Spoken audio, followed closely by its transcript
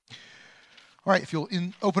All right, if you'll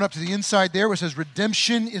open up to the inside there where it says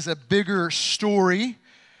redemption is a bigger story.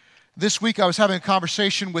 This week I was having a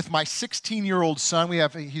conversation with my 16-year-old son.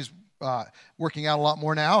 He's working out a lot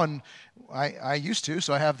more now, and I used to,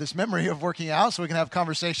 so I have this memory of working out so we can have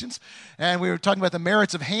conversations. And we were talking about the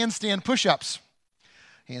merits of handstand push-ups.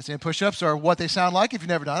 Handstand push-ups are what they sound like if you've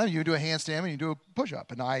never done them. You do a handstand and you do a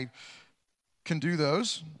push-up, and I can do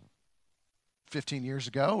those 15 years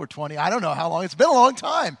ago or 20. I don't know how long. It's been a long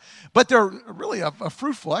time. But they're really a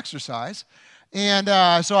fruitful exercise. And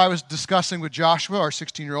so I was discussing with Joshua, our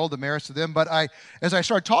 16-year-old, the merits of them. But as I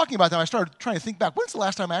started talking about them, I started trying to think back, when's the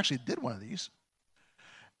last time I actually did one of these?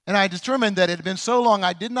 And I determined that it had been so long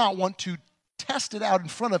I did not want to test it out in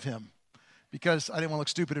front of him because I didn't want to look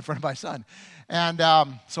stupid in front of my son. And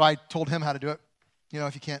so I told him how to do it. You know,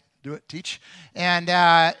 if you can't do it, teach. And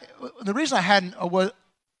the reason I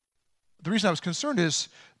was concerned is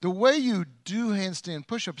the way you do handstand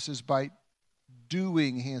push-ups is by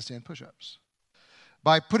doing handstand push-ups.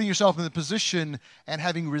 By putting yourself in the position and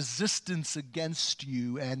having resistance against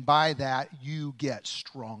you, and by that you get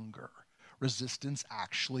stronger. Resistance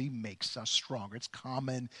actually makes us stronger. It's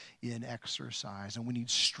common in exercise, and we need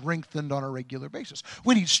strengthened on a regular basis.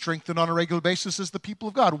 We need strengthened on a regular basis as the people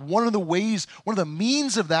of God. One of the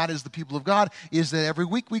means of that as the people of God is that every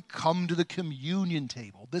week we come to the communion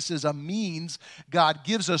table. This is a means God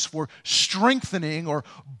gives us for strengthening or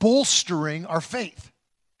bolstering our faith.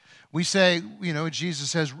 We say,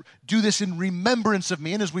 Jesus says, do this in remembrance of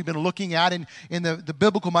me. And as we've been looking at in the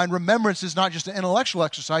biblical mind, remembrance is not just an intellectual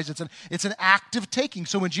exercise, it's an active taking.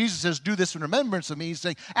 So when Jesus says, do this in remembrance of me, he's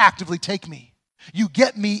saying, actively take me. You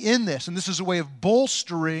get me in this. And this is a way of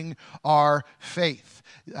bolstering our faith.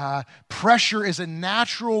 Pressure is a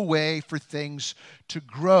natural way for things to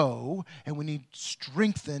grow, and we need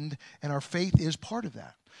strengthened, and our faith is part of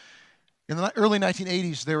that. In the early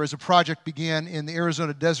 1980s, there was a project began in the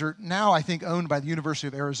Arizona desert, now I think owned by the University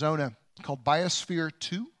of Arizona, called Biosphere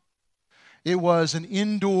 2. It was an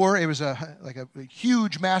indoor, it was a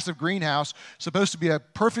huge, massive greenhouse, supposed to be a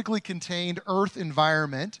perfectly contained earth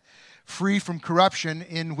environment, free from corruption,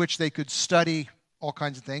 in which they could study all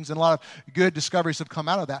kinds of things, and a lot of good discoveries have come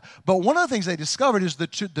out of that. But one of the things they discovered is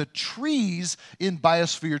the trees in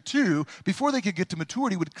Biosphere 2, before they could get to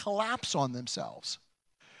maturity, would collapse on themselves.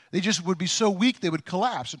 They just would be so weak they would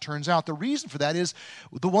collapse. It turns out the reason for that is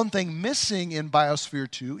the one thing missing in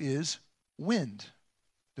Biosphere 2 is wind.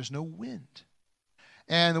 There's no wind.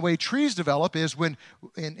 And the way trees develop is when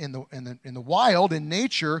in the wild, in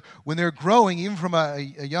nature, when they're growing, even from a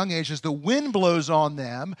young age, as the wind blows on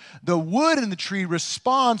them, the wood in the tree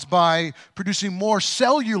responds by producing more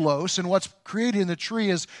cellulose, and what's created in the tree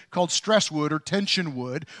is called stress wood or tension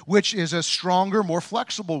wood, which is a stronger, more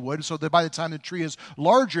flexible wood, so that by the time the tree is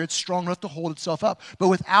larger, it's strong enough to hold itself up. But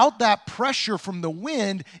without that pressure from the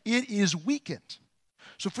wind, it is weakened.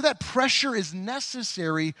 So for that, pressure is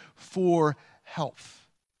necessary for health.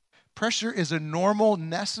 Pressure is a normal,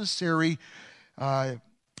 necessary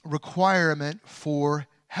requirement for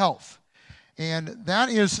health. And that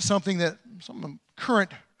is something that some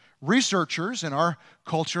current researchers in our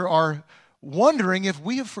culture are wondering if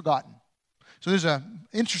we have forgotten. So there's an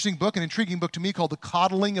interesting book, an intriguing book to me, called The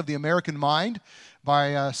Coddling of the American Mind by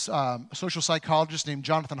a social psychologist named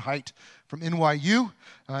Jonathan Haidt from NYU,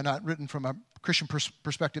 not written from a Christian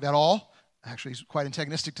perspective at all. Actually, he's quite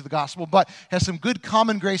antagonistic to the gospel, but has some good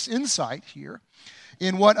common grace insight here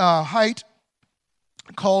in what Haidt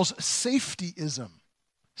calls safetyism.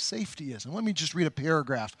 Safetyism. Let me just read a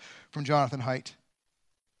paragraph from Jonathan Haidt.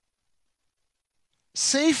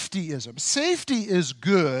 Safetyism. Safety is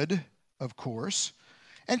good, of course,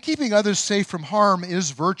 and keeping others safe from harm is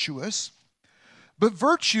virtuous, but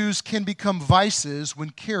virtues can become vices when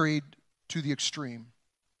carried to the extreme.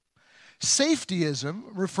 Safetyism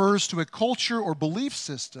refers to a culture or belief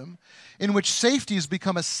system in which safety has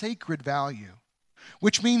become a sacred value,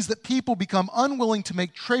 which means that people become unwilling to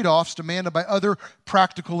make trade-offs demanded by other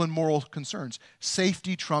practical and moral concerns.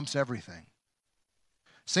 Safety trumps everything.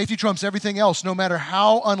 Safety trumps everything else, no matter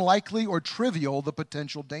how unlikely or trivial the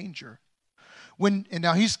potential danger.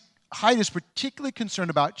 Haidt is particularly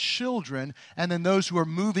concerned about children and then those who are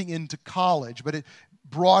moving into college, but it's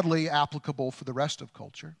broadly applicable for the rest of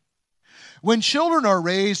culture. When children are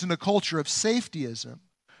raised in a culture of safetyism,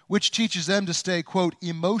 which teaches them to stay, quote,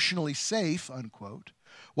 emotionally safe, unquote,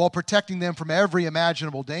 while protecting them from every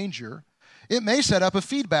imaginable danger, it may set up a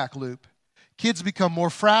feedback loop. Kids become more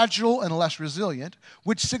fragile and less resilient,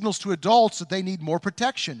 which signals to adults that they need more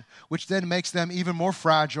protection, which then makes them even more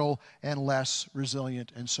fragile and less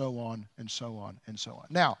resilient, and so on, and so on, and so on.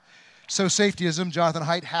 Now, So safetyism, Jonathan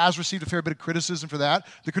Haidt has received a fair bit of criticism for that.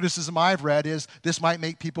 The criticism I've read is this might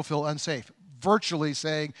make people feel unsafe, virtually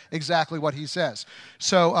saying exactly what he says.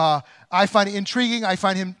 So I find it intriguing. I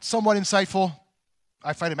find him somewhat insightful.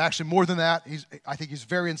 I find him actually more than that. I think he's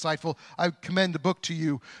very insightful. I commend the book to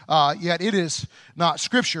you, yet it is not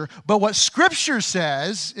Scripture. But what Scripture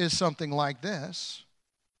says is something like this.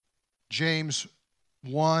 James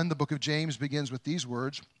 1, the book of James begins with these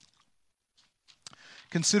words.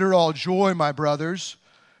 Consider all joy, my brothers,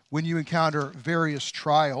 when you encounter various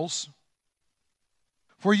trials.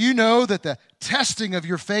 For you know that the testing of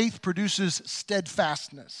your faith produces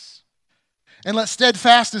steadfastness. And let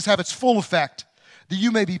steadfastness have its full effect, that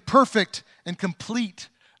you may be perfect and complete,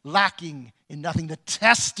 lacking in nothing. The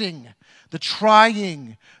testing, the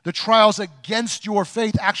trying, the trials against your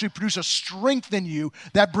faith actually produce a strength in you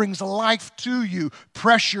that brings life to you.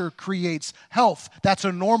 Pressure creates health. That's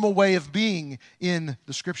a normal way of being in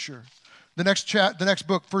the Scripture. The next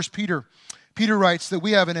book, 1 Peter. Peter writes that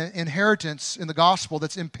we have an inheritance in the gospel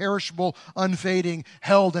that's imperishable, unfading,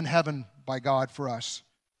 held in heaven by God for us.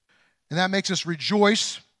 And that makes us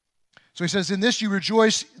rejoice. So he says, in this you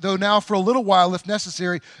rejoice, though now for a little while, if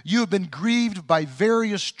necessary, you have been grieved by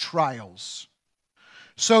various trials,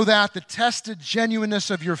 so that the tested genuineness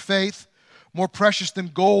of your faith, more precious than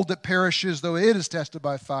gold that perishes, though it is tested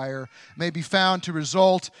by fire, may be found to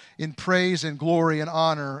result in praise and glory and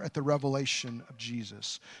honor at the revelation of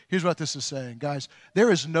Jesus. Here's what this is saying, guys.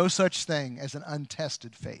 There is no such thing as an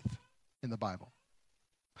untested faith in the Bible.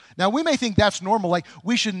 Now, we may think that's normal, like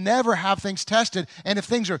we should never have things tested, and if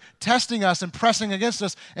things are testing us and pressing against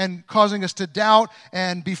us and causing us to doubt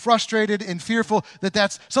and be frustrated and fearful,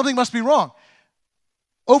 that's something must be wrong.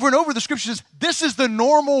 Over and over, the Scripture says, this is the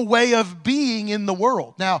normal way of being in the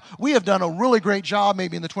world. Now, we have done a really great job,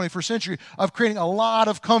 maybe in the 21st century, of creating a lot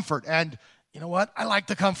of comfort, and you know what? I like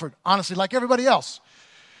the comfort, honestly, like everybody else.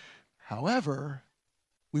 However,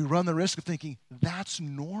 we run the risk of thinking that's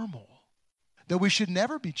normal. That we should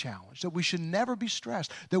never be challenged, that we should never be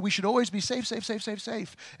stressed, that we should always be safe.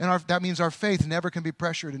 And that means our faith never can be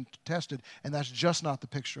pressured and tested, and that's just not the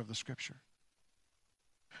picture of the Scripture.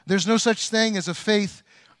 There's no such thing as a faith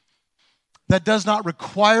that does not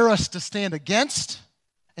require us to stand against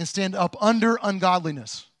and stand up under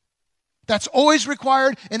ungodliness. That's always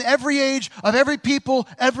required in every age, of every people,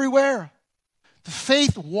 everywhere. The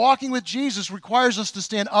faith walking with Jesus requires us to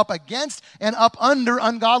stand up against and up under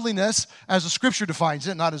ungodliness as the Scripture defines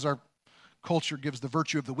it, not as our culture gives the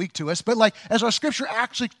virtue of the weak to us, but like as our Scripture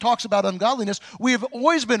actually talks about ungodliness, we have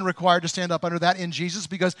always been required to stand up under that in Jesus,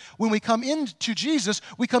 because when we come into Jesus,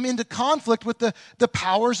 we come into conflict with the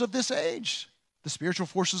powers of this age, the spiritual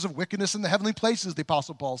forces of wickedness in the heavenly places, the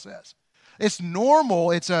Apostle Paul says. It's normal.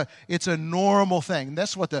 It's a normal thing. And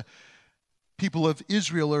that's what the people of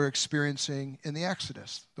Israel are experiencing in the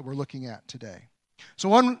Exodus that we're looking at today.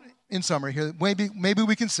 So in summary here, maybe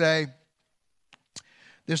we can say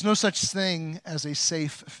there's no such thing as a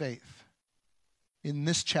safe faith in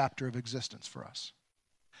this chapter of existence for us.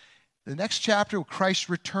 The next chapter, Christ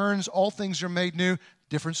returns, all things are made new,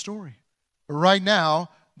 different story. But right now,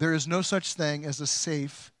 there is no such thing as a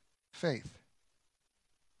safe faith.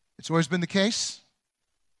 It's always been the case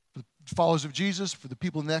for the followers of Jesus, for the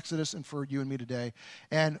people in the Exodus, and for you and me today.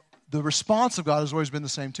 And the response of God has always been the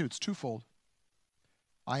same too. It's twofold.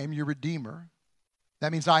 I am your Redeemer.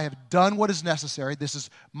 That means I have done what is necessary. This is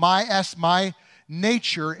my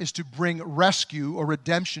nature is to bring rescue or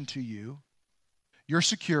redemption to you. You're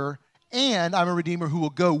secure, and I'm a Redeemer who will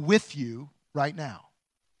go with you right now.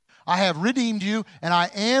 I have redeemed you, and I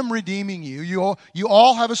am redeeming you. You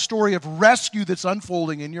all have a story of rescue that's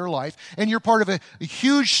unfolding in your life, and you're part of a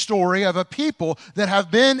huge story of a people that have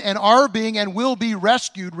been and are being and will be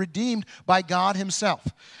rescued, redeemed by God Himself.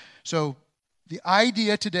 So the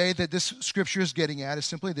idea today that this Scripture is getting at is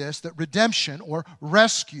simply this, that redemption or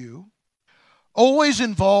rescue always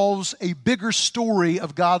involves a bigger story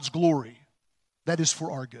of God's glory that is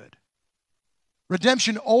for our good.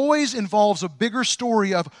 Redemption always involves a bigger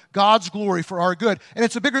story of God's glory for our good. And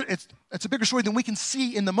it's a bigger story than we can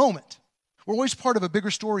see in the moment. We're always part of a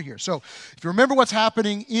bigger story here. So if you remember what's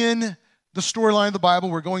happening in the storyline of the Bible,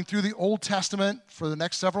 we're going through the Old Testament for the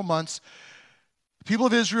next several months. The people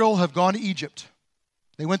of Israel have gone to Egypt.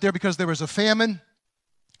 They went there because there was a famine.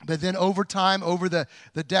 But then over time, over the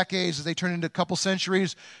decades, as they turn into a couple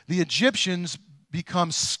centuries, the Egyptians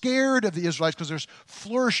become scared of the Israelites because they're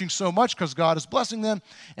flourishing so much because God is blessing them,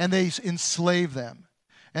 and they enslave them.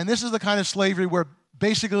 And this is the kind of slavery where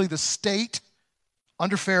basically the state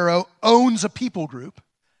under Pharaoh owns a people group,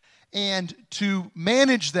 and to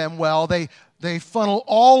manage them well, they funnel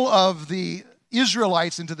all of the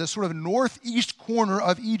Israelites into this sort of northeast corner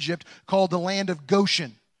of Egypt called the land of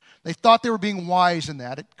Goshen. They thought they were being wise in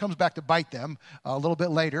that. It comes back to bite them a little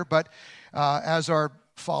bit later, but as our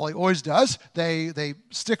folly always does, they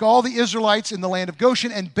stick all the Israelites in the land of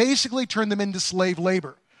Goshen and basically turn them into slave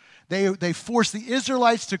labor. They force the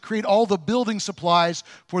Israelites to create all the building supplies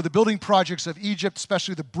for the building projects of Egypt,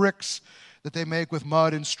 especially the bricks that they make with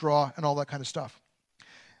mud and straw and all that kind of stuff.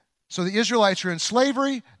 So the Israelites are in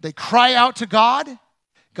slavery. They cry out to God.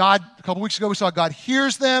 God, a couple weeks ago, we saw God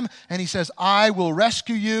hears them, and he says, I will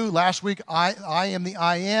rescue you. Last week, I am the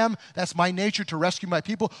I am. That's my nature to rescue my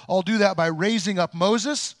people. I'll do that by raising up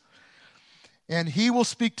Moses, and he will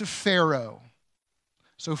speak to Pharaoh.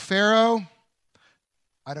 So Pharaoh,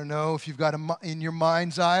 I don't know if you've got in your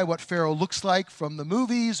mind's eye what Pharaoh looks like from the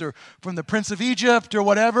movies or from the Prince of Egypt or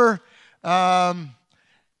whatever. I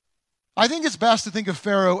think it's best to think of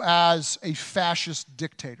Pharaoh as a fascist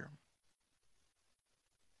dictator.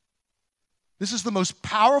 This is the most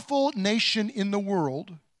powerful nation in the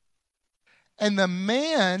world. And the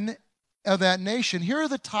man of that nation, here are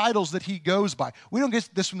the titles that he goes by. We don't get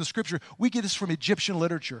this from the scripture. We get this from Egyptian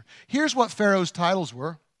literature. Here's what Pharaoh's titles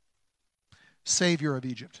were. Savior of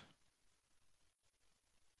Egypt.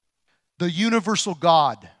 The universal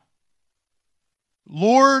God.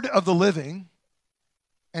 Lord of the living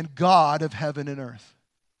and God of heaven and earth.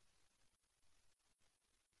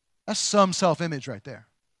 That's some self-image right there.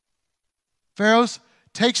 Pharaoh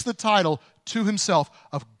takes the title to himself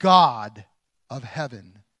of God of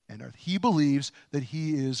heaven and earth. He believes that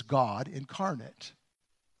he is God incarnate.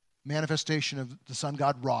 Manifestation of the sun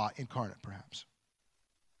god Ra incarnate, perhaps.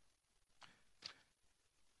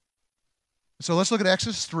 So let's look at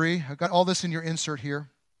Exodus 3. I've got all this in your insert here.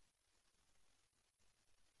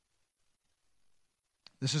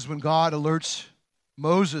 This is when God alerts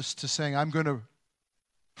Moses to saying, I'm going to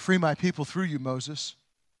free my people through you, Moses.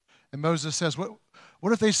 And Moses says,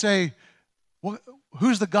 what if they say,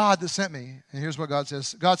 who's the God that sent me? And here's what God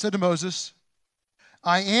says. God said to Moses,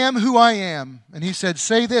 I am who I am. And he said,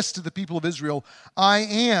 say this to the people of Israel, I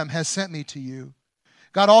am has sent me to you.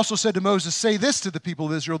 God also said to Moses, say this to the people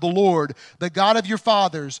of Israel, the Lord, the God of your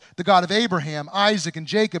fathers, the God of Abraham, Isaac, and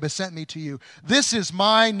Jacob has sent me to you. This is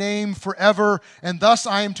my name forever, and thus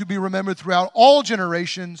I am to be remembered throughout all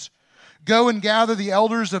generations. Go and gather the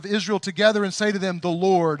elders of Israel together and say to them, the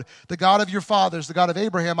Lord, the God of your fathers, the God of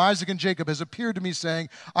Abraham, Isaac, and Jacob has appeared to me, saying,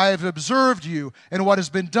 I have observed you and what has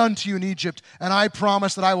been done to you in Egypt, and I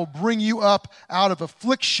promise that I will bring you up out of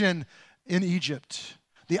affliction in Egypt.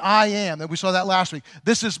 The I am, that we saw that last week.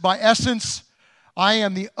 This is by essence, I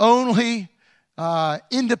am the only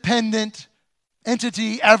independent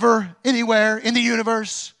entity ever, anywhere in the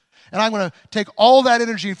universe, and I'm going to take all that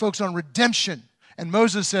energy and focus on redemption. And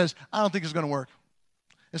Moses says, I don't think it's going to work.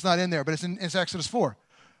 It's not in there, but it's Exodus 4.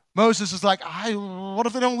 Moses is like, what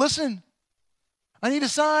if they don't listen? I need a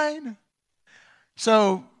sign.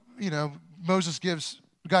 So,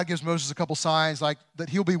 God gives Moses a couple signs, like that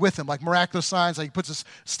he'll be with him, like miraculous signs, like he puts his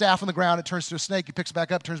staff on the ground, it turns to a snake, he picks it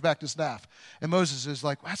back up, turns back to a staff. And Moses is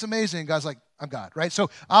like, that's amazing. And God's like, I'm God, right?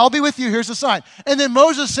 So I'll be with you, here's the sign. And then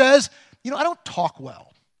Moses says, I don't talk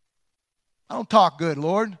well. I don't talk good,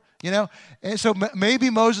 Lord. And so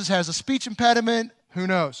maybe Moses has a speech impediment. Who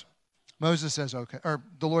knows? Moses says, okay, or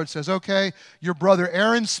the Lord says, okay, your brother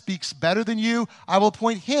Aaron speaks better than you. I will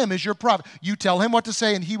appoint him as your prophet. You tell him what to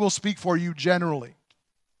say, and he will speak for you generally.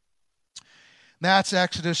 That's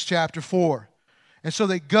Exodus chapter 4. And so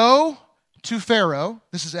they go to Pharaoh.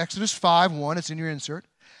 This is Exodus 5:1. It's in your insert.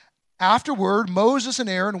 Afterward, Moses and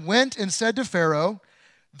Aaron went and said to Pharaoh,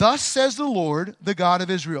 thus says the Lord, the God of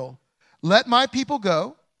Israel, let my people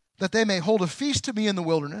go, that they may hold a feast to me in the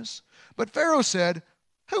wilderness. But Pharaoh said,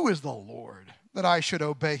 who is the Lord, that I should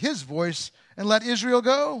obey his voice and let Israel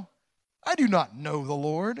go? I do not know the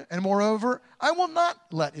Lord, and moreover, I will not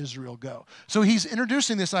let Israel go. So he's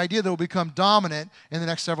introducing this idea that will become dominant in the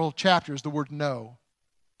next several chapters, the word know,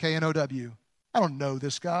 K-N-O-W. I don't know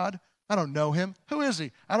this God. I don't know him. Who is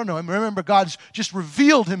he? I don't know him. Remember, God's just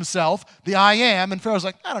revealed himself, the I am, and Pharaoh's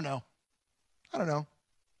like, I don't know.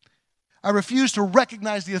 I refuse to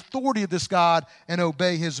recognize the authority of this God and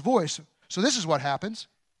obey his voice. So this is what happens.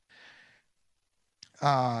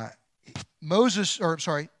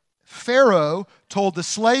 Pharaoh told the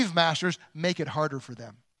slave masters, make it harder for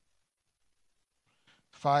them.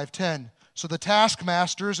 5:10. So the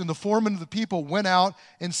taskmasters and the foremen of the people went out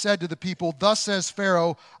and said to the people, thus says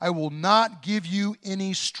Pharaoh, I will not give you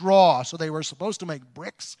any straw. So they were supposed to make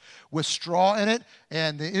bricks with straw in it,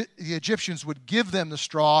 and the Egyptians would give them the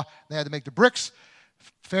straw. They had to make the bricks.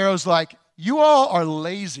 Pharaoh's like, You all are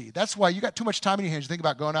lazy. That's why you got too much time in your hands. You think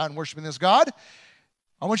about going out and worshiping this God.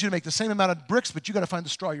 I want you to make the same amount of bricks, but you got to find the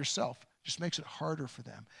straw yourself. It just makes it harder for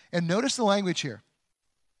them. And notice the language here.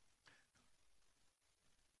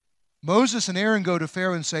 Moses and Aaron go to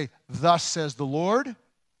Pharaoh and say, "Thus says the Lord."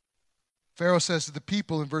 Pharaoh says to the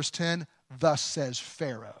people in verse 10, "Thus says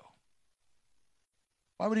Pharaoh."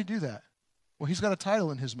 Why would he do that? Well, he's got a title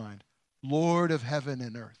in his mind, Lord of heaven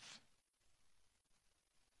and earth.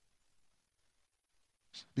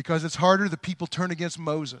 Because it's harder, the people turn against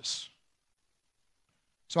Moses.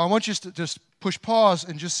 So I want you to just push pause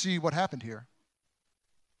and just see what happened here.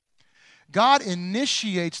 God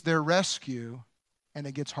initiates their rescue, and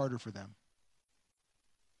it gets harder for them.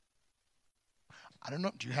 I don't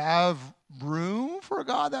know, do you have room for a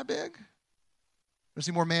God that big? Or is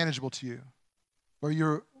he more manageable to you?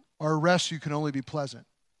 Where our rescue can only be pleasant.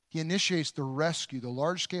 He initiates the rescue, the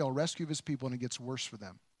large-scale rescue of his people, and it gets worse for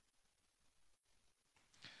them.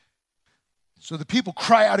 So the people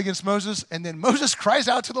cry out against Moses, and then Moses cries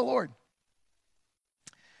out to the Lord.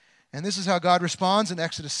 And this is how God responds in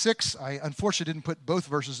Exodus 6. I unfortunately didn't put both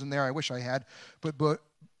verses in there. I wish I had put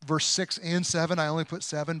verse 6 and 7. I only put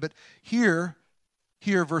 7. But here,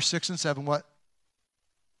 verse 6 and 7, what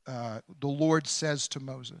the Lord says to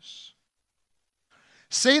Moses.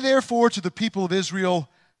 "Say therefore to the people of Israel,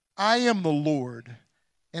 I am the Lord,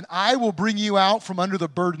 and I will bring you out from under the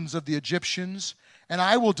burdens of the Egyptians, and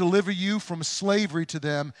I will deliver you from slavery to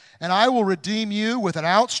them, and I will redeem you with an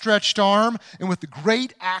outstretched arm and with the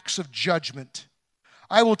great acts of judgment.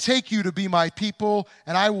 I will take you to be my people,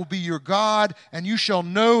 and I will be your God, and you shall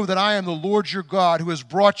know that I am the Lord your God who has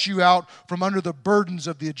brought you out from under the burdens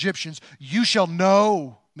of the Egyptians. You shall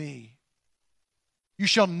know me. You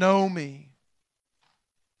shall know me."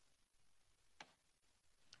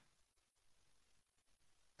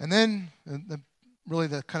 And then, really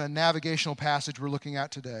the kind of navigational passage we're looking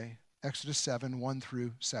at today, Exodus 7, 1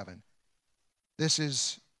 through 7. This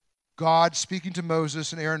is God speaking to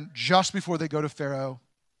Moses and Aaron just before they go to Pharaoh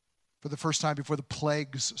for the first time, before the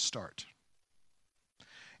plagues start.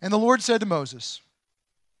 "And the Lord said to Moses,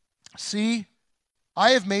 see,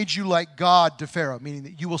 I have made you like God to Pharaoh," meaning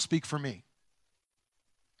that you will speak for me.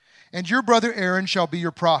 "And your brother Aaron shall be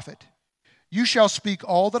your prophet. You shall speak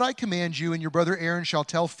all that I command you, and your brother Aaron shall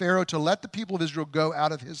tell Pharaoh to let the people of Israel go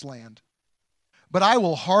out of his land. But I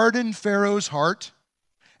will harden Pharaoh's heart,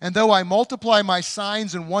 and though I multiply my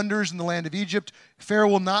signs and wonders in the land of Egypt, Pharaoh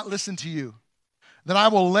will not listen to you. Then I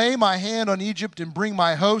will lay my hand on Egypt and bring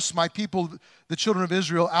my hosts, my people, the children of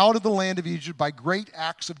Israel, out of the land of Egypt by great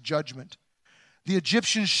acts of judgment. The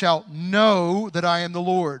Egyptians shall know that I am the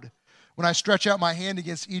Lord, when I stretch out my hand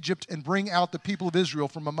against Egypt and bring out the people of Israel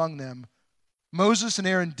from among them." Moses and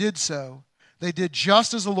Aaron did so. They did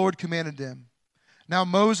just as the Lord commanded them. Now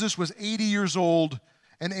Moses was 80 years old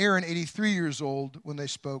and Aaron 83 years old when they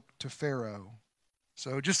spoke to Pharaoh.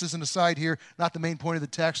 So just as an aside here, not the main point of the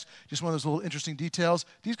text, just one of those little interesting details.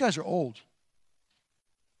 These guys are old.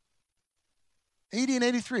 80 and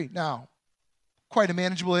 83. Now, quite a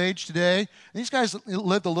manageable age today. These guys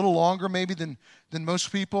lived a little longer maybe than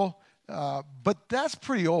most people, but that's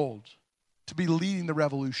pretty old to be leading the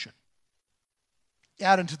revolution.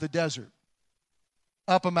 Out into the desert,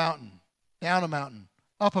 up a mountain, down a mountain,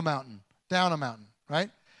 up a mountain, down a mountain, right?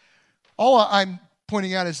 All I'm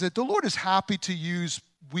pointing out is that the Lord is happy to use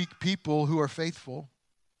weak people who are faithful,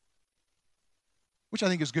 which I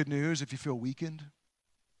think is good news if you feel weakened.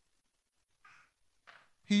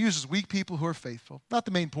 He uses weak people who are faithful. Not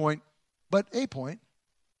the main point, but a point.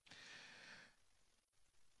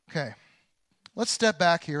 Okay, let's step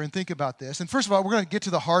back here and think about this. And first of all, we're going to get to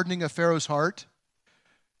the hardening of Pharaoh's heart.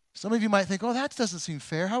 Some of you might think, oh, that doesn't seem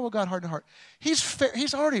fair. How will God harden a heart?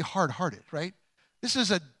 He's already hard-hearted, right? This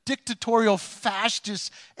is a dictatorial,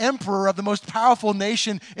 fascist emperor of the most powerful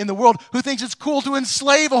nation in the world who thinks it's cool to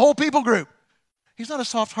enslave a whole people group. He's not a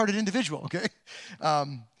soft-hearted individual, okay?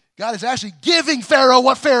 God is actually giving Pharaoh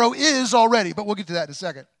what Pharaoh is already, but we'll get to that in a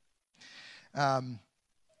second.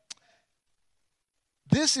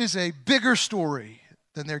 This is a bigger story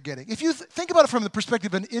than they're getting. If you think about it from the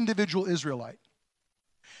perspective of an individual Israelite,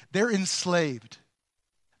 they're enslaved.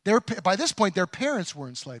 By this point, their parents were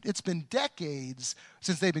enslaved. It's been decades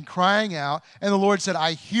since they've been crying out, and the Lord said,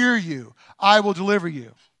 I hear you. I will deliver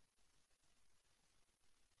you.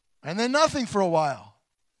 And then nothing for a while.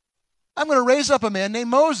 I'm going to raise up a man named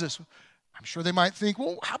Moses. I'm sure they might think,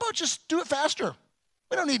 well, how about just do it faster?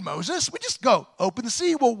 We don't need Moses. We just go. Open the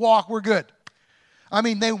sea. We'll walk. We're good. I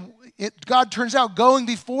mean, God turns out going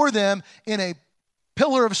before them in a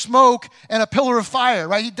pillar of smoke and a pillar of fire,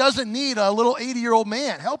 right? He doesn't need a little 80-year-old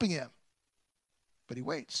man helping him. But he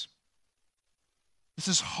waits.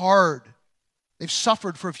 This is hard. They've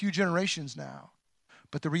suffered for a few generations now.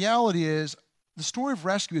 But the reality is, the story of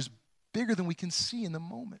rescue is bigger than we can see in the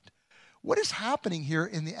moment. What is happening here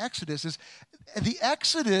in the Exodus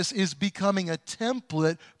is becoming a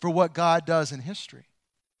template for what God does in history.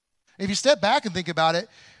 If you step back and think about it,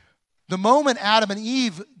 the moment Adam and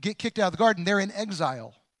Eve get kicked out of the garden, they're in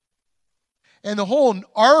exile. And the whole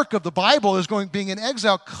arc of the Bible is being in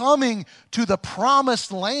exile, coming to the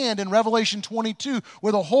promised land in Revelation 22,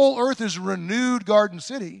 where the whole earth is a renewed garden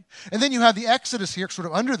city. And then you have the Exodus here, sort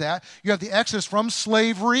of under that. You have the Exodus from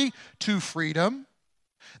slavery to freedom.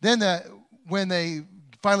 Then when they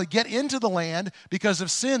finally get into the land, because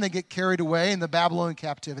of sin, they get carried away in the Babylonian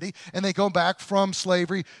captivity, and they go back from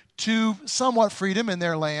slavery to somewhat freedom in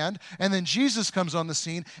their land. And then Jesus comes on the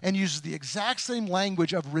scene and uses the exact same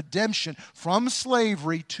language of redemption from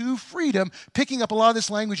slavery to freedom, picking up a lot of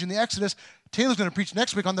this language in the Exodus. Taylor's going to preach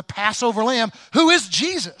next week on the Passover Lamb, who is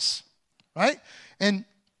Jesus, right? And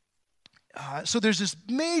so there's this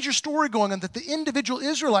major story going on that the individual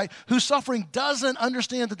Israelite who's suffering doesn't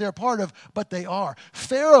understand that they're a part of, but they are.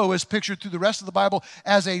 Pharaoh is pictured through the rest of the Bible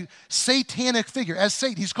as a satanic figure, as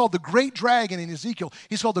Satan. He's called the great dragon in Ezekiel.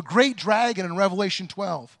 He's called the great dragon in Revelation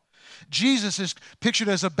 12. Jesus is pictured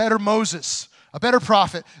as a better Moses, a better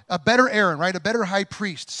prophet, a better Aaron, right? A better high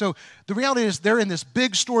priest. So the reality is they're in this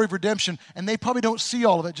big story of redemption, and they probably don't see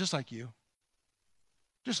all of it, just like you,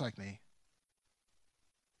 just like me.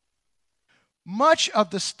 Much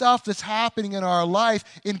of the stuff that's happening in our life,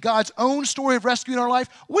 in God's own story of rescue in our life,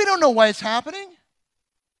 we don't know why it's happening.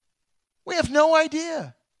 We have no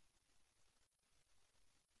idea.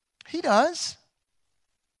 He does.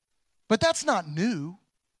 But that's not new.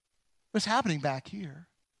 It's happening back here,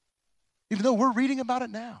 even though we're reading about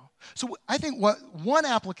it now. So I think one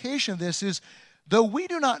application of this is, though we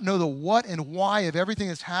do not know the what and why of everything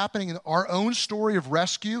that's happening in our own story of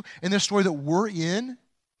rescue, in this story that we're in,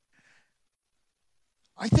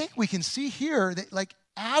 I think we can see here that, like,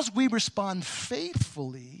 as we respond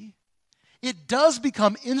faithfully, it does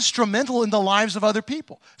become instrumental in the lives of other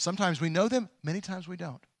people. Sometimes we know them, many times we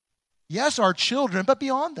don't. Yes, our children, but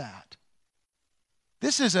beyond that.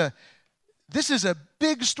 This is a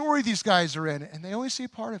big story these guys are in, and they only see a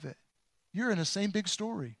part of it. You're in the same big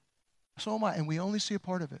story. So am I, and we only see a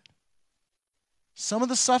part of it. Some of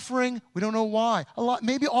the suffering, we don't know why. A lot,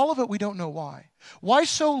 maybe all of it, we don't know why. Why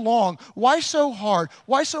so long? Why so hard?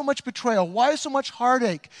 Why so much betrayal? Why so much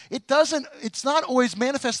heartache? It's not always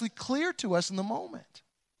manifestly clear to us in the moment.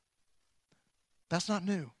 That's not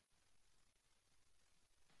new.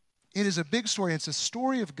 It is a big story. It's a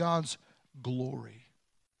story of God's glory.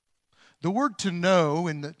 The word to know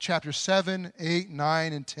in the chapter 7, 8,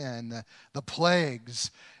 9, and 10, the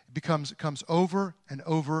plagues, comes over and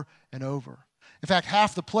over and over. In fact,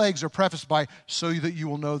 half the plagues are prefaced by, so that you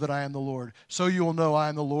will know that I am the Lord. So you will know I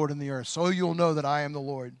am the Lord in the earth. So you will know that I am the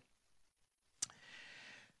Lord.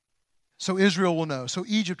 So Israel will know. So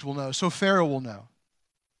Egypt will know. So Pharaoh will know.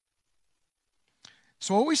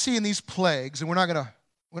 So what we see in these plagues, and we don't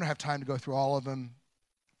have time to go through all of them,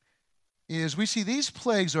 is we see these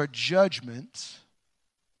plagues are judgments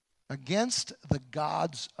against the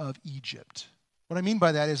gods of Egypt. What I mean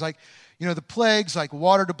by that is, like, the plagues like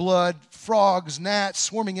water to blood, frogs, gnats,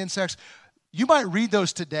 swarming insects. You might read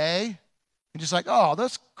those today and just like, oh,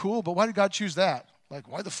 that's cool, but why did God choose that?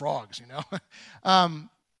 Like, why the frogs,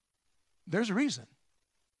 There's a reason.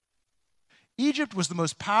 Egypt was the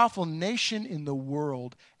most powerful nation in the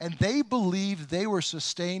world, and they believed they were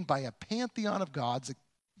sustained by a pantheon of gods, the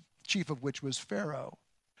chief of which was Pharaoh.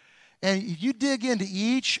 And if you dig into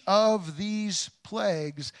each of these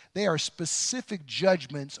plagues, they are specific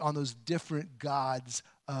judgments on those different gods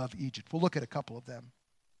of Egypt. We'll look at a couple of them.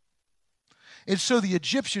 And so the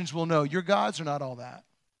Egyptians will know your gods are not all that.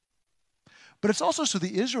 But it's also so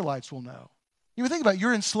the Israelites will know. You think about it,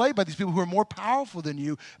 you're enslaved by these people who are more powerful than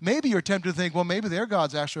you. Maybe you're tempted to think, well, maybe their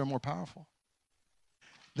gods actually are more powerful.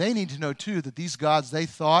 They need to know, too, that these gods they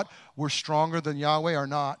thought were stronger than Yahweh are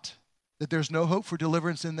not. That there's no hope for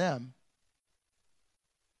deliverance in them.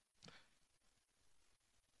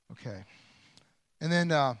 Okay. And then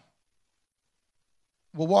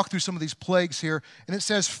we'll walk through some of these plagues here. And it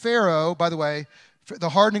says Pharaoh, by the way, the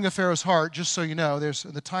hardening of Pharaoh's heart, just so you know, there's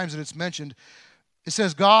the times that it's mentioned. It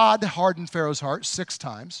says God hardened Pharaoh's heart 6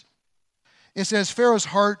 times. It says Pharaoh's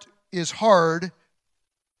heart is hard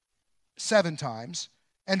 7 times.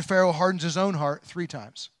 And Pharaoh hardens his own heart 3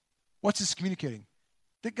 times. What's this communicating?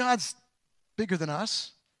 That God's bigger than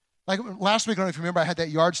us. Like last week, I don't know if you remember, I had that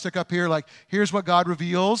yardstick up here, like, here's what God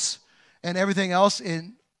reveals, and everything else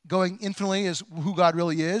in going infinitely is who God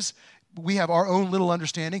really is. we have our own little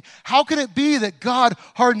understanding. How can it be that God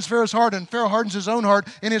hardens Pharaoh's heart and Pharaoh hardens his own heart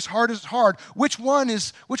and his heart is hard? Which one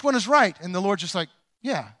is right? And the Lord's just like,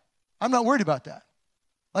 yeah, I'm not worried about that.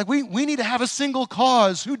 Like we need to have a single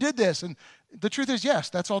cause. Who did this? And the truth is, yes,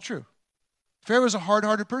 that's all true. Pharaoh is a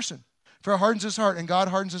hard-hearted person. Pharaoh hardens his heart and God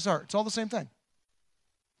hardens his heart. It's all the same thing.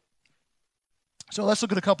 So let's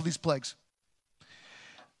look at a couple of these plagues.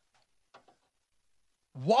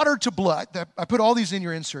 Water to blood. I put all these in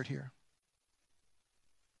your insert here.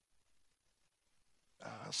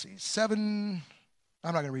 Let's see, 7.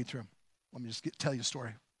 I'm not going to read through them. Let me just tell you a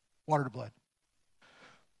story. Water to blood.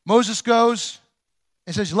 Moses goes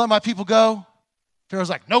and says, "You let my people go?" Pharaoh's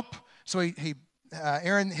like, "Nope." So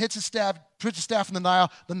Aaron hits his staff, puts his staff in the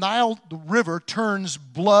Nile. The river turns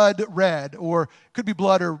blood red, or could be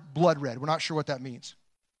blood or blood red. We're not sure what that means.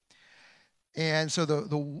 And so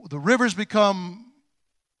the rivers become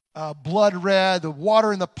blood red. The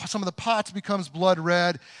water in some of the pots becomes blood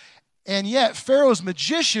red. And yet Pharaoh's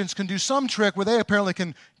magicians can do some trick where they apparently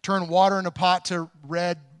can turn water in a pot to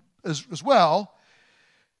red as well.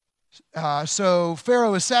 So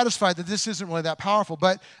Pharaoh is satisfied that this isn't really that powerful.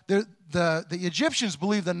 But the Egyptians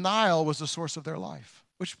believed the Nile was the source of their life,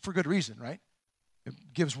 which for good reason, right? It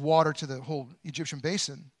gives water to the whole Egyptian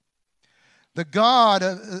basin. The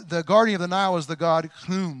guardian of the Nile is the god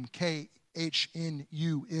Khnum, Khnum.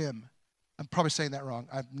 I'm probably saying that wrong.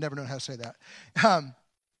 I've never known how to say that.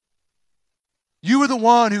 You are the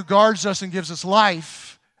one who guards us and gives us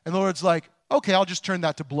life. And the Lord's like, okay, I'll just turn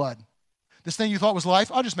that to blood. This thing you thought was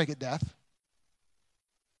life, I'll just make it death.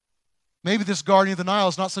 Maybe this guardian of the Nile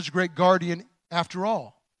is not such a great guardian after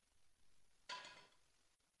all.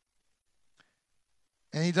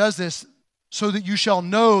 And he does this so that you shall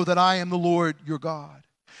know that I am the Lord your God.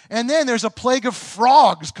 And then there's a plague of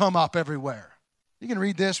frogs come up everywhere. You can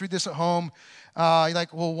read this at home. You're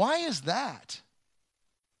like, well, why is that?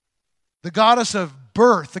 The goddess of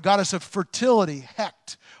birth, the goddess of fertility,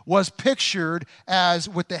 Hecht, was pictured as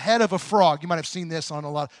with the head of a frog. You might have seen this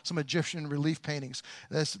on some Egyptian relief paintings.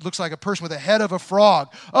 This looks like a person with the head of a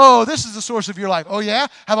frog. Oh, this is the source of your life. Oh, yeah?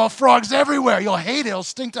 How about frogs everywhere? You'll hate it. It'll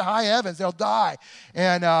stink to high heavens. They'll die.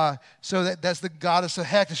 And so that's the goddess of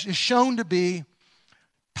Hecht. It's shown to be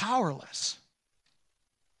powerless.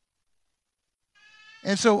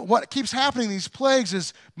 And so what keeps happening in these plagues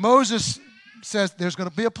is Moses says there's going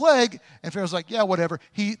to be a plague, and Pharaoh's like, yeah, whatever.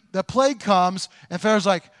 The plague comes, and Pharaoh's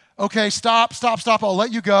like, okay, stop, I'll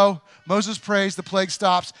let you go. Moses prays, the plague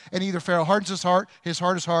stops, and either Pharaoh hardens his heart is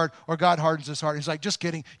hard, or God hardens his heart. He's like, just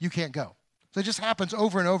kidding, you can't go. So it just happens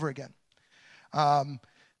over and over again.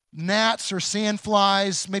 Gnats or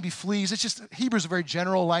sandflies, maybe fleas. It's just, Hebrew's a very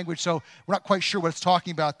general language, so we're not quite sure what it's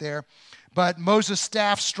talking about there. But Moses'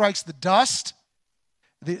 staff strikes the dust,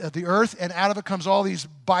 the earth, and out of it comes all these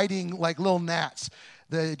biting like little gnats.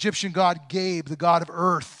 The Egyptian god Gabe, the god of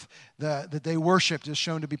earth, that they worshipped, is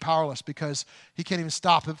shown to be powerless because he can't even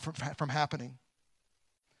stop it from happening.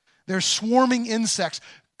 There's swarming insects.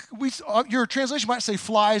 Your translation might say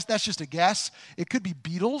flies. That's just a guess. It could be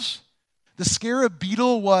beetles. The scarab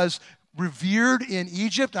beetle was revered in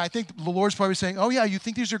Egypt. And I think the Lord's probably saying, oh yeah, you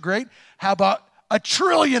think these are great? How about 1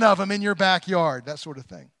 trillion of them in your backyard? That sort of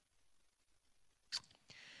thing.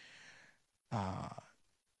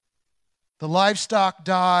 The livestock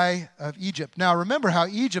die of Egypt. Now remember how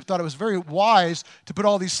Egypt thought it was very wise to put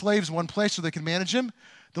all these slaves in one place so they could manage them.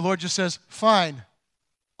 The Lord just says, fine,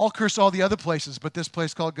 I'll curse all the other places, but this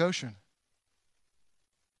place called Goshen.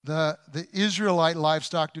 The Israelite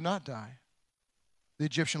livestock do not die. The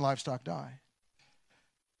Egyptian livestock die.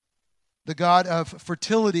 The god of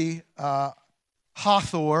fertility,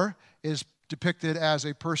 Hathor, is depicted as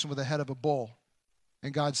a person with the head of a bull.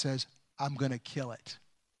 And God says, I'm going to kill it.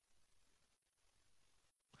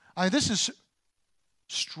 This is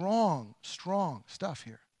strong stuff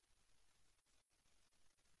here.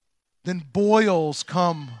 Then boils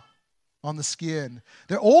come on the skin.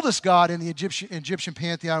 Their oldest god in the Egyptian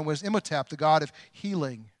pantheon was Imhotep, the god of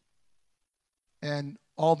healing. And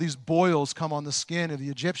all these boils come on the skin of the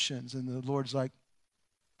Egyptians. And the Lord's like,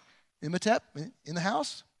 Imhotep in the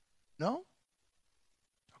house? No?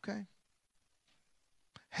 Okay.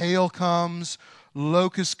 Hail comes,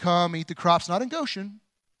 locusts come, eat the crops, not in Goshen,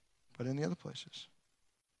 but in the other places.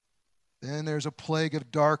 Then there's a plague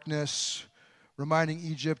of darkness, reminding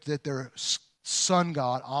Egypt that their sun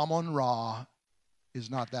god, Amun-Ra, is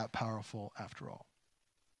not that powerful after all.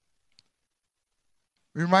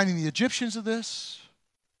 Reminding the Egyptians of this,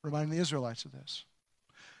 reminding the Israelites of this.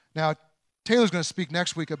 Now, Taylor's going to speak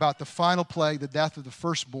next week about the final plague, the death of the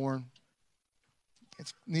firstborn.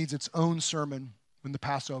 It needs its own sermon in the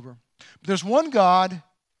Passover. But there's one God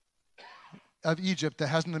of Egypt that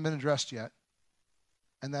hasn't been addressed yet,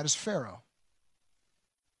 and that is Pharaoh.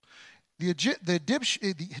 The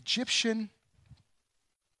Egyptian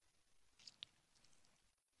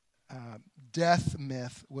death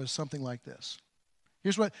myth was something like this.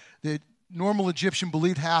 Here's what the normal Egyptian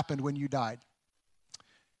believed happened when you died.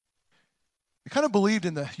 They kind of believed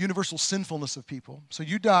in the universal sinfulness of people. So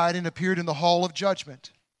you died and appeared in the hall of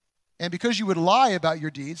judgment. And because you would lie about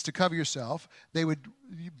your deeds to cover yourself, they would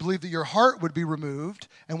believe that your heart would be removed.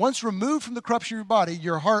 And once removed from the corruption of your body,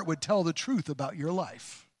 your heart would tell the truth about your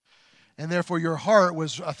life. And therefore, your heart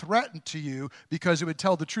was a threat to you because it would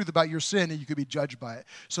tell the truth about your sin and you could be judged by it.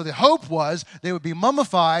 So the hope was they would be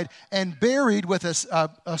mummified and buried with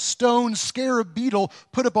a stone scarab beetle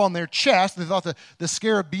put up on their chest. They thought the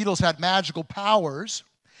scarab beetles had magical powers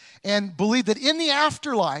and believed that in the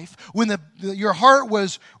afterlife, when your heart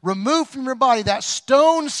was removed from your body, that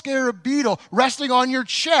stone scarab beetle resting on your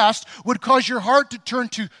chest would cause your heart to turn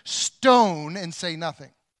to stone and say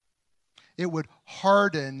nothing. It would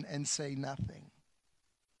harden and say nothing.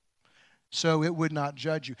 So it would not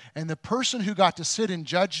judge you. And the person who got to sit in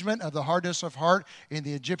judgment of the hardness of heart in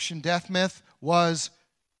the Egyptian death myth was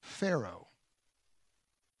Pharaoh.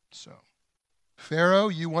 So, Pharaoh,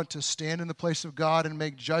 you want to stand in the place of God and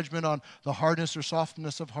make judgment on the hardness or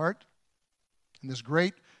softness of heart? In this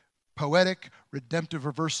great, poetic, redemptive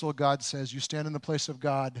reversal, God says, you stand in the place of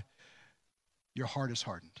God, your heart is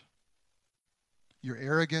hardened. Your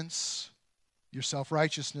arrogance, your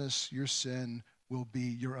self-righteousness, your sin will be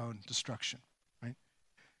your own destruction, right?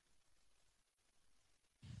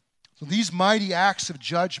 So these mighty acts of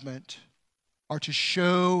judgment are to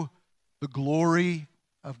show the glory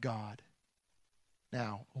of God.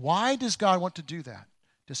 Now, why does God want to do that?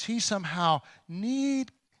 Does he somehow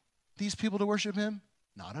need these people to worship him?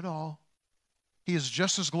 Not at all. He is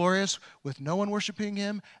just as glorious with no one worshiping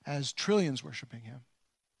him as trillions worshiping him.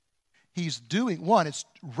 He's doing, one, it's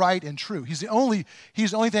right and true. He's the only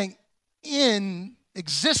thing in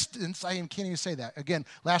existence. I can't even say that. Again,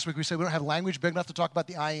 last week we said we don't have language big enough to talk about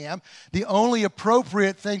the I am. The only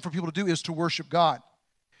appropriate thing for people to do is to worship God.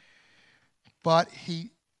 But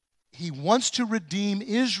he wants to redeem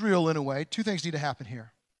Israel in a way. Two things need to happen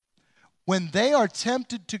here. When they are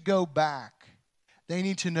tempted to go back, they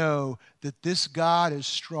need to know that this God is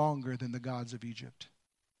stronger than the gods of Egypt.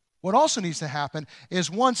 What also needs to happen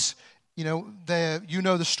is once, you know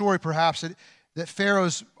the story perhaps that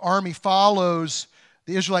Pharaoh's army follows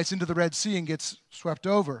the Israelites into the Red Sea and gets swept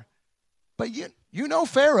over. But you know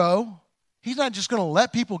Pharaoh, he's not just going to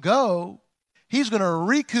let people go. He's going to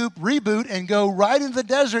reboot, and go right into the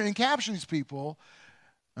desert and capture these people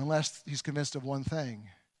unless he's convinced of one thing.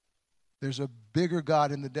 There's a bigger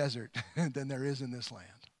God in the desert than there is in this land.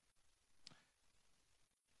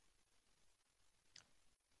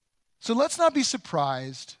 So let's not be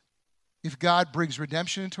surprised if God brings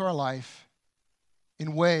redemption into our life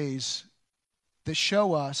in ways that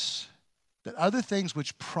show us that other things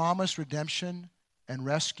which promise redemption and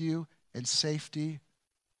rescue and safety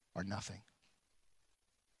are nothing.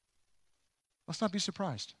 Let's not be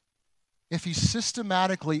surprised. If he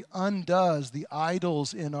systematically undoes the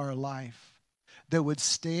idols in our life that would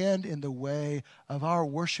stand in the way of our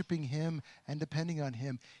worshiping him and depending on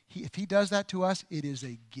him, if he does that to us, it is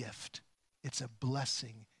a gift. It's a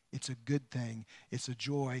blessing. It's a good thing. It's a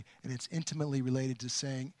joy. And it's intimately related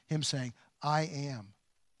to him saying, I am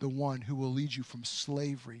the one who will lead you from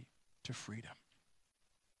slavery to freedom.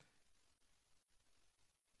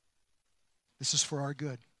 This is for our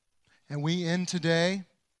good. And we end today,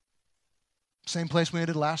 same place we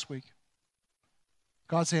ended last week.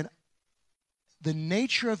 God saying, the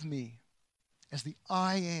nature of me as the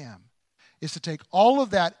I am is to take all of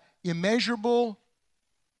that immeasurable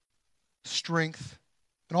strength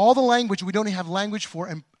and all the language we don't even have language for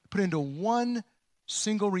and put it into one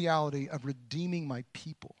single reality of redeeming my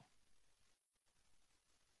people.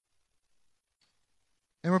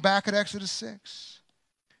 And we're back at Exodus 6.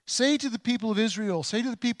 Say to the people of Israel, say to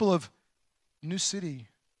the people of New City,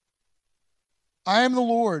 I am the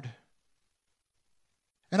Lord,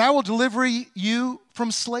 and I will deliver you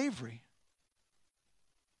from slavery.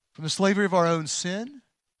 From the slavery of our own sin,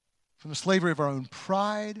 from the slavery of our own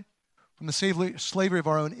pride, from the slavery of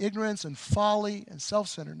our own ignorance and folly and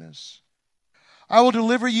self-centeredness. I will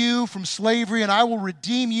deliver you from slavery, and I will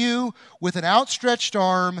redeem you with an outstretched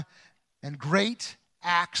arm and great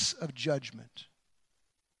acts of judgment.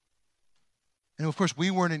 And of course,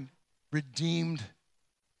 we weren't redeemed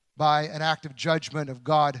by an act of judgment of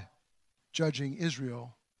God judging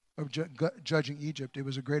Israel, or judging Egypt. It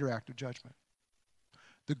was a greater act of judgment.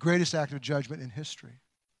 The greatest act of judgment in history.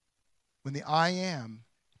 When the I am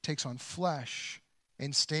takes on flesh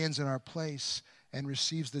and stands in our place and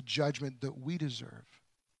receives the judgment that we deserve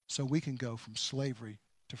so we can go from slavery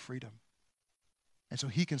to freedom. And so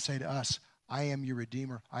he can say to us, I am your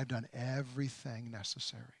Redeemer. I've done everything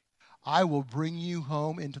necessary. I will bring you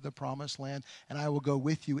home into the promised land, and I will go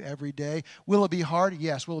with you every day. Will it be hard?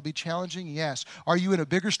 Yes. Will it be challenging? Yes. Are you in a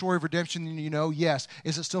bigger story of redemption than you know? Yes.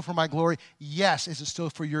 Is it still for my glory? Yes. Is it still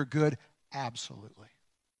for your good? Absolutely.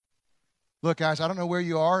 Look, guys, I don't know where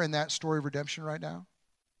you are in that story of redemption right now.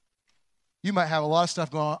 You might have a lot of stuff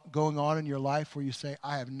going on in your life where you say,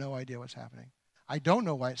 I have no idea what's happening. I don't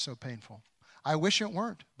know why it's so painful. I wish it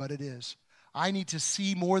weren't, but it is. I need to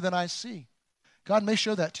see more than I see. God may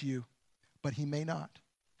show that to you, but he may not.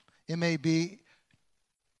 It may be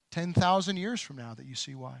 10,000 years from now that you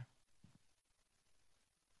see why.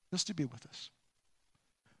 Just to be with us.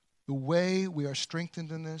 The way we are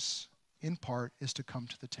strengthened in this, in part, is to come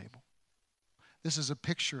to the table. This is a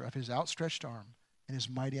picture of his outstretched arm and his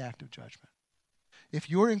mighty act of judgment. If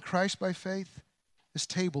you're in Christ by faith, this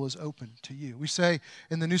table is open to you. We say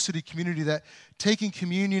in the New City community that taking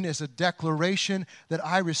communion is a declaration that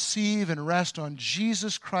I receive and rest on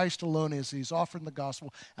Jesus Christ alone as he's offered in the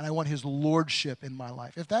gospel, and I want his lordship in my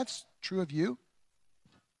life. If that's true of you,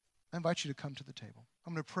 I invite you to come to the table.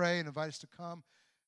 I'm going to pray and invite us to come.